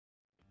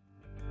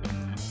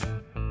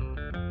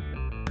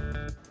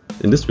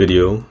In this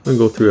video, I'm going to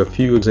go through a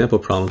few example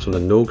problems from the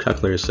No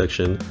Calculator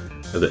section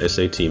of the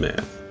SAT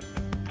Math.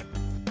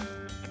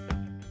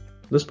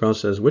 This problem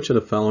says, which of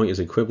the following is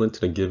equivalent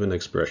to the given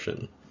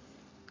expression?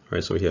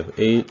 Alright, so we have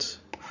 8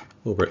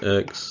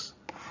 over x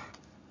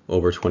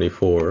over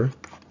 24.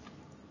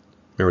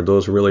 Remember,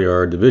 those really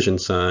are division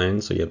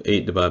signs, so you have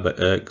 8 divided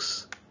by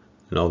x,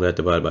 and all that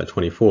divided by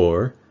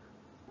 24.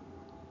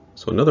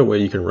 So another way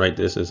you can write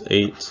this is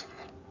 8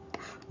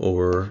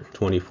 over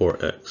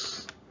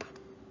 24x.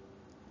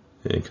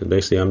 Because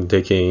basically I'm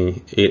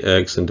taking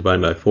 8x and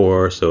dividing by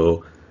 4,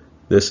 so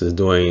this is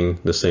doing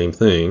the same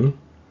thing.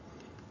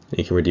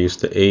 You can reduce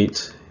to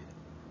 8.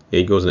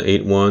 8 goes into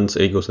 8 once,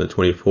 8 goes into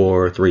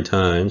 24 3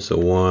 times, so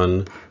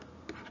 1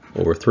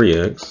 over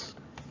 3x.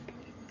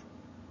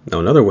 Now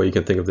another way you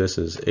can think of this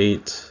is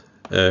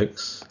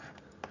 8x,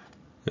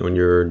 and when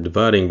you're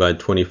dividing by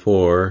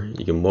 24,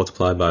 you can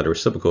multiply by the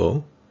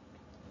reciprocal,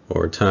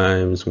 or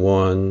times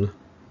 1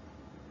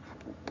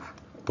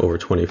 over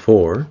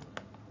 24.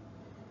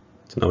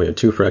 So now we have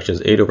two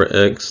fractions, 8 over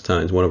x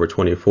times 1 over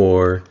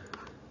 24.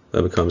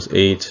 That becomes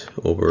 8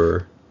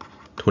 over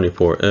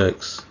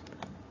 24x.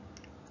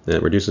 And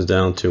it reduces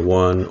down to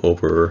 1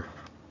 over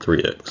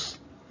 3x.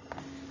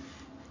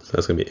 So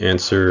that's going to be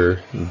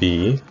answer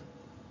B.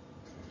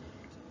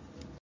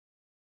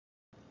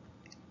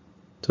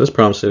 So this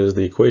problem says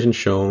the equation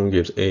shown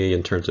gives A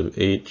in terms of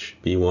h,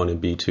 b1,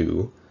 and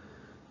b2.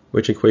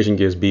 Which equation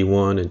gives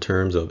b1 in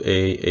terms of a,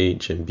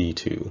 h, and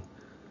b2?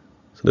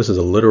 So this is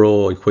a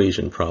literal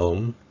equation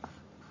problem.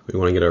 We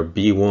want to get our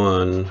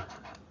b1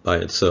 by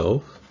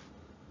itself.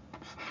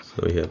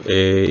 So we have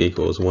a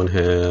equals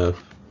 1/2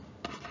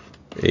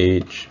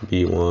 h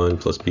b1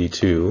 plus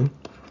b2.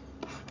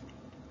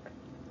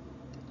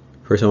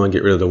 First I want to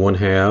get rid of the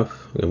 1/2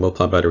 and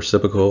multiply by the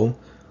reciprocal,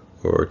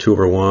 or 2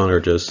 over 1, or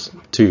just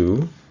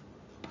 2.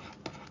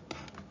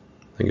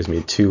 That gives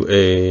me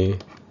 2a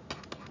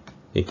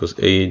equals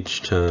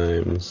h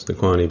times the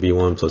quantity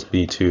b1 plus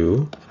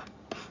b2.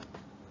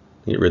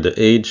 Get rid of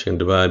the h and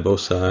divide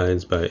both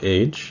sides by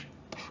h.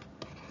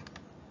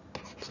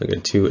 So I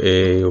get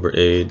 2a over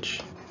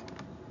h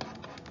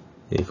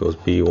equals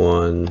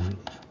b1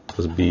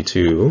 plus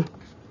b2.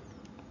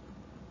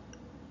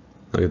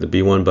 I get the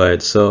b1 by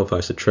itself. I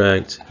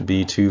subtract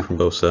b2 from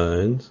both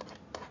sides.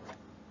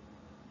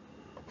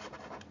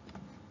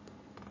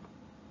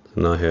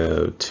 So now I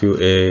have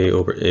 2a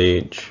over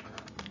h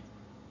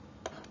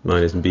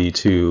minus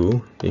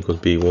b2 equals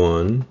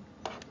b1.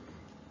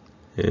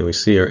 And we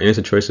see our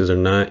answer choices are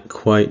not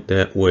quite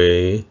that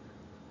way.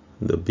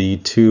 The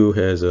b2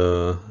 has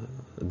a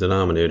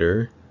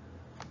denominator.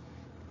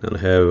 And I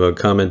have a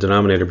common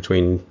denominator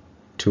between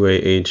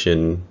 2ah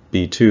and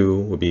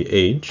b2 would be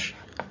h.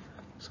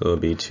 So it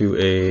would be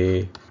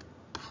 2a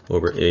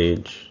over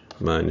h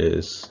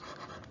minus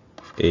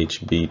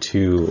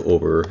hb2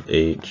 over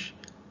h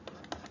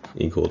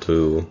equal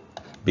to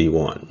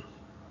b1.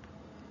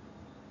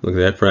 Look at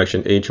that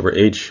fraction, h over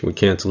h, we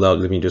cancel out,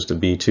 leaving just a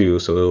b2,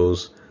 so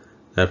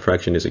that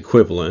fraction is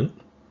equivalent.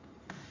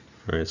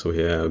 Alright, so we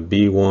have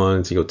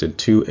b1 is equal to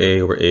 2a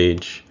over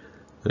h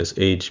minus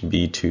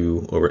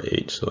hb2 over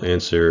h. So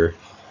answer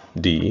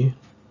D.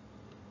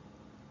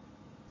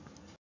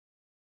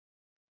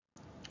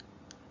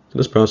 So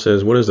this problem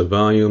says, what is the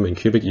volume in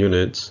cubic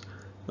units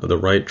of the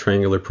right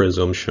triangular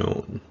prism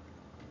shown?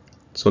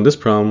 So in this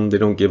problem, they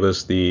don't give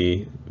us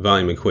the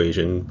volume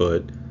equation,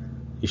 but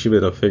you should be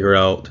able to figure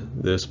out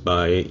this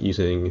by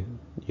using,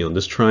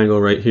 this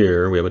triangle right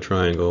here. We have a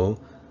triangle.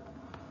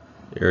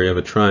 The area of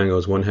a triangle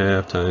is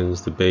 1/2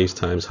 times the base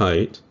times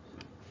height.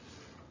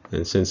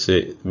 And since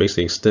it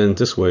basically extends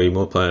this way,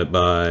 multiply it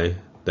by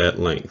that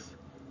length.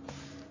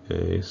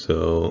 Okay,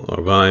 so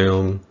our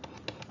volume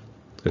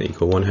is going to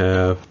equal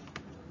 1/2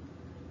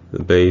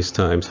 the base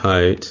times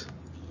height,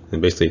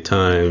 and basically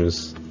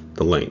times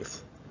the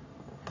length.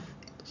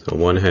 So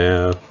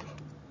 1/2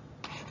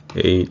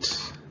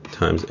 8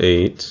 times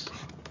 8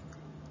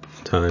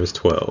 times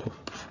 12.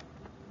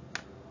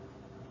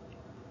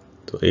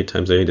 So 8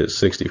 times 8 is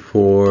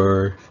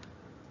 64,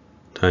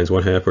 times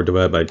 1/2 or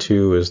divided by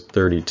 2 is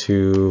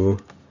 32,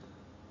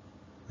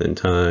 then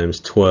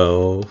times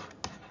 12.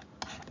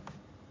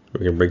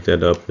 We can break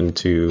that up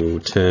into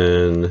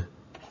 10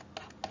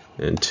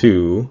 and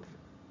 2.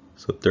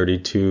 So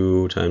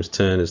 32 times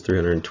 10 is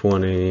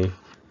 320,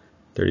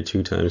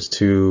 32 times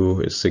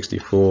 2 is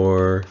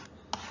 64,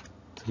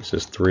 so this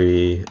is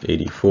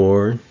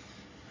 384.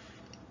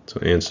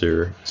 So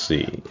answer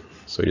C.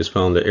 So we just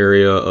found the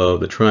area of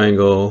the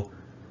triangle,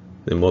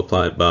 then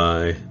multiply it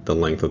by the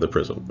length of the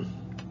prism.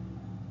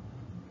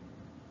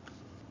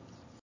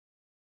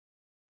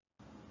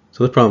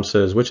 So the problem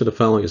says, which of the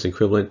following is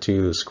equivalent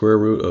to the square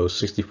root of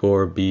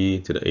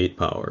 64b to the 8th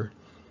power?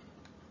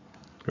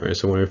 Alright,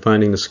 so when we're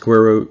finding the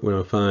square root, we're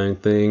going to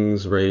find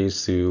things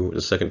raised to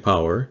the 2nd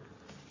power.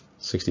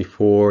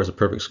 64 is a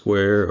perfect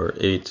square, or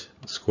 8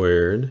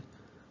 squared.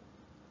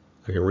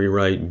 I can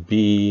rewrite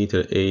b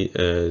to the 8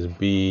 as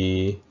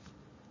b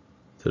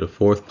to the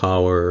 4th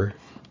power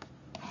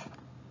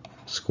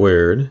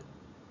squared.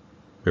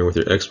 Remember, with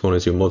your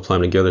exponents, you multiply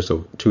them together,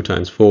 so 2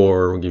 times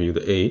 4 will give you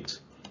the 8.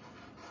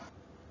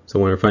 So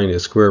when we're finding a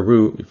square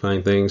root, we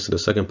find things to the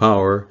second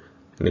power,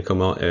 and they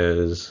come out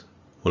as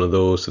one of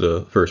those to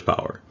the first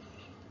power.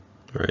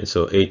 Alright,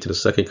 so 8 to the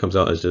second comes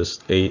out as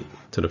just 8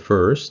 to the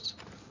first.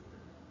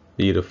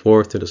 B to the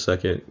fourth to the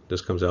second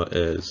just comes out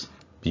as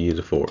B to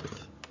the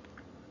fourth.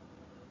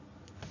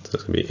 So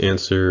that's going to be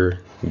answer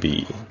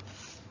B.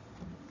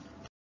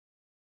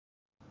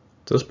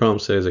 So this problem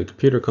says a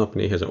computer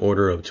company has an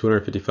order of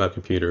 255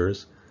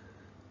 computers,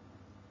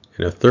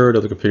 and a third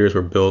of the computers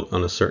were built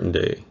on a certain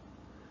day.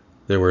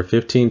 There were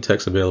 15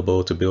 techs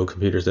available to build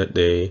computers that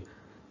day,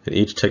 and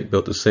each tech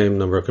built the same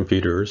number of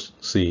computers,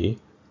 C.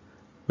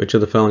 Which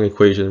of the following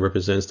equation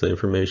represents the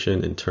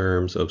information in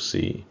terms of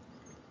C?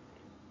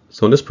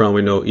 So in this problem,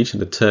 we know each of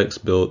the techs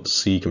built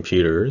C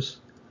computers.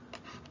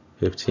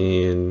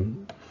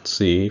 15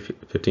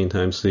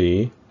 times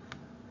C,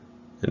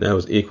 and that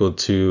was equal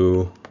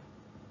to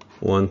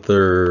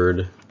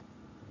 1/3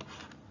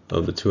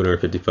 of the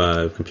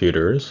 255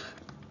 computers.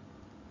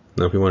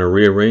 Now if we want to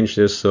rearrange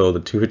this so the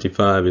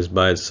 255 is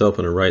by itself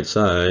on the right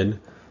side,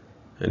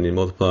 and you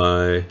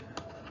multiply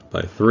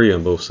by 3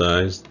 on both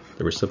sides,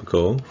 the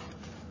reciprocal,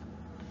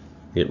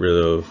 get rid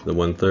of the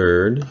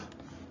 1/3,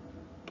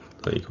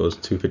 that equals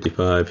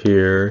 255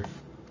 here,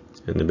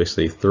 and then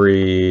basically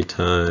 3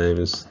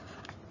 times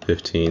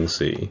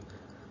 15C.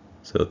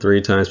 So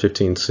 3 times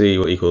 15C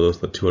will equal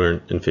the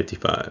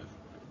 255.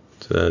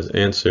 So that's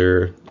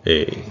answer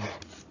A.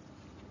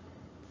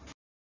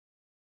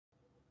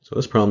 So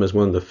this problem is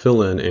one of the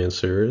fill-in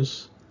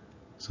answers.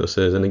 So it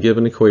says, in a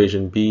given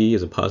equation, B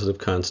is a positive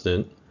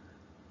constant.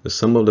 The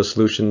sum of the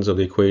solutions of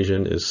the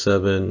equation is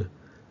 7.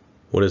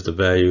 What is the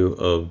value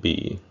of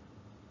B?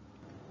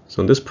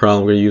 So in this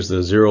problem, we're going to use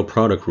the zero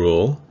product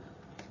rule.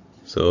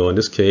 So in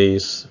this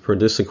case, for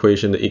this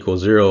equation to equal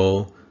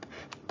 0,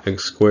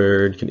 x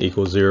squared can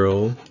equal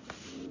 0,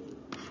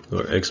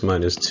 or x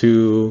minus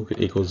 2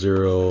 can equal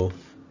 0,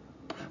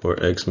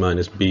 or x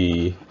minus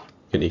b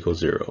can equal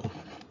 0.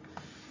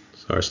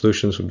 So our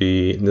solutions would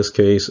be, in this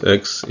case,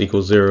 x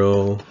equals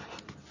 0,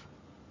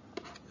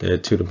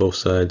 add 2 to both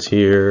sides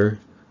here,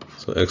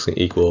 so x can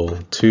equal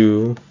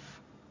 2,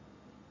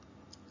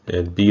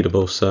 add b to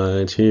both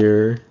sides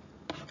here,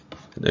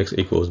 and x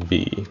equals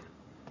b.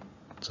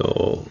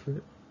 So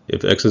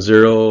if x is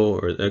 0,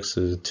 or x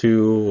is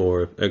 2,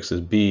 or if x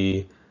is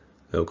b,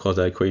 that will cause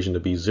that equation to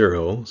be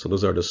 0. So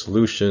those are the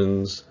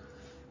solutions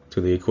to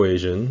the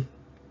equation.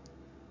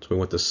 So we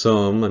want the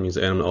sum, that means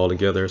add them all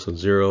together, so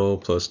 0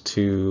 plus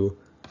 2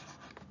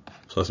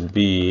 plus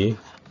b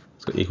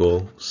is going to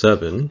equal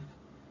 7.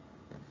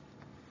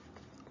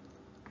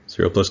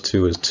 0 plus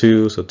 2 is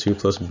 2, so 2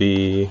 plus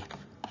b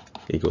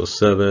equals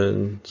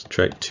 7.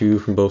 Subtract 2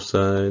 from both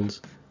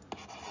sides,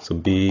 so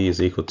b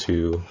is equal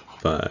to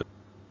 5.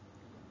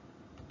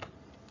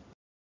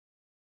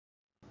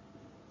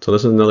 So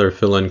this is another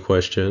fill-in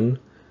question.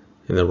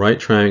 In the right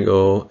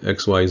triangle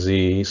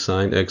XYZ,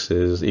 sine x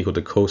is equal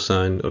to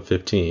cosine of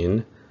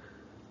 15.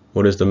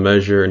 What is the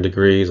measure in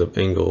degrees of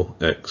angle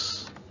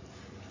x?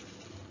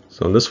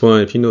 So in this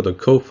one, if you know the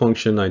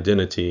cofunction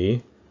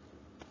identity,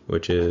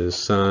 which is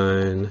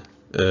sine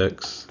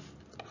x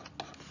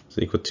is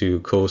equal to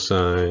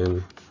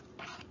cosine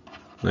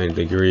 90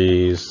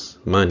 degrees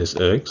minus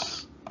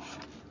x.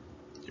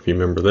 If you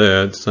remember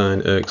that,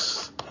 sine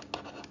x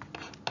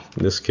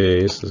in this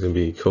case is going to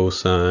be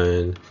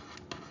cosine.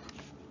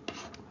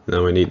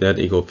 Now we need that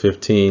to equal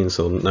 15,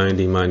 so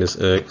 90 minus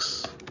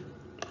x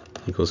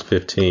equals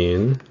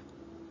 15.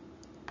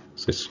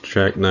 So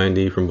subtract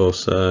 90 from both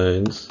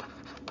sides.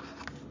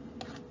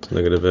 So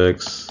negative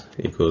x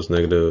equals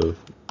negative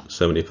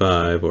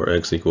 75, or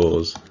x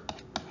equals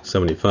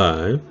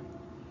 75.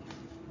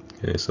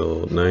 Okay,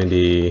 so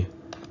 90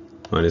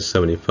 minus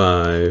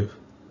 75,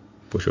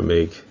 which will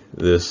make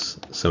this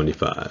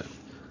 75.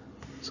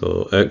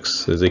 So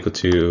x is equal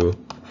to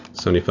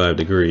 75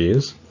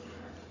 degrees.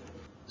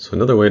 So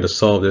another way to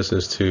solve this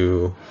is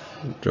to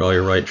draw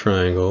your right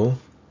triangle.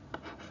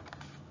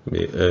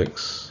 Be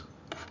x,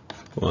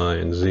 y,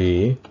 and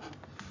z.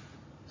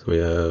 So we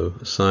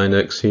have sine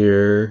x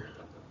here,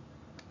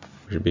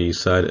 which would be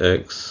side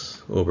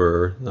x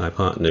over the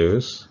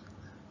hypotenuse.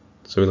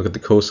 So we look at the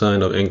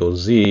cosine of angle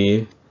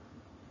z,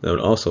 that would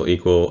also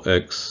equal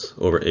x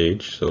over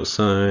h. So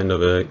sine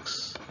of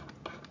x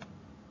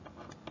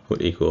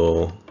would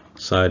equal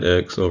side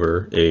x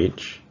over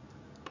h,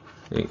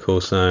 and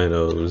cosine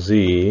of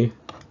z,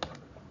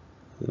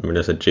 remember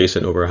that's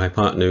adjacent over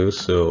hypotenuse,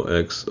 so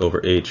x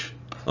over h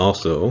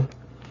also.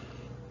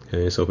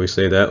 Okay, so if we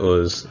say that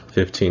was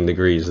 15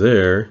 degrees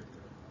there,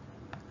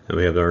 and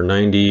we have our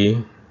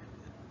 90,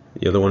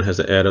 the other one has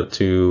to add up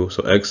to,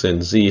 so x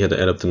and z had to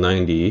add up to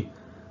 90,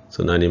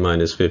 so 90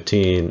 minus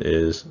 15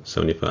 is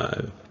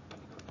 75,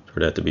 for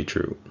that to be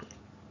true.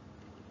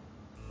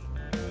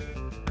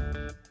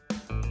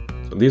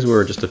 So these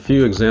were just a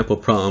few example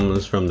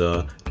problems from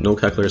the No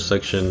Calculator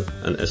section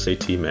on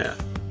SAT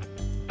Math.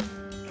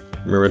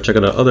 Remember to check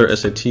out our other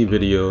SAT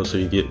videos so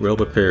you get well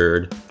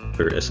prepared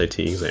for your SAT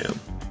exam.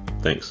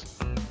 Thanks.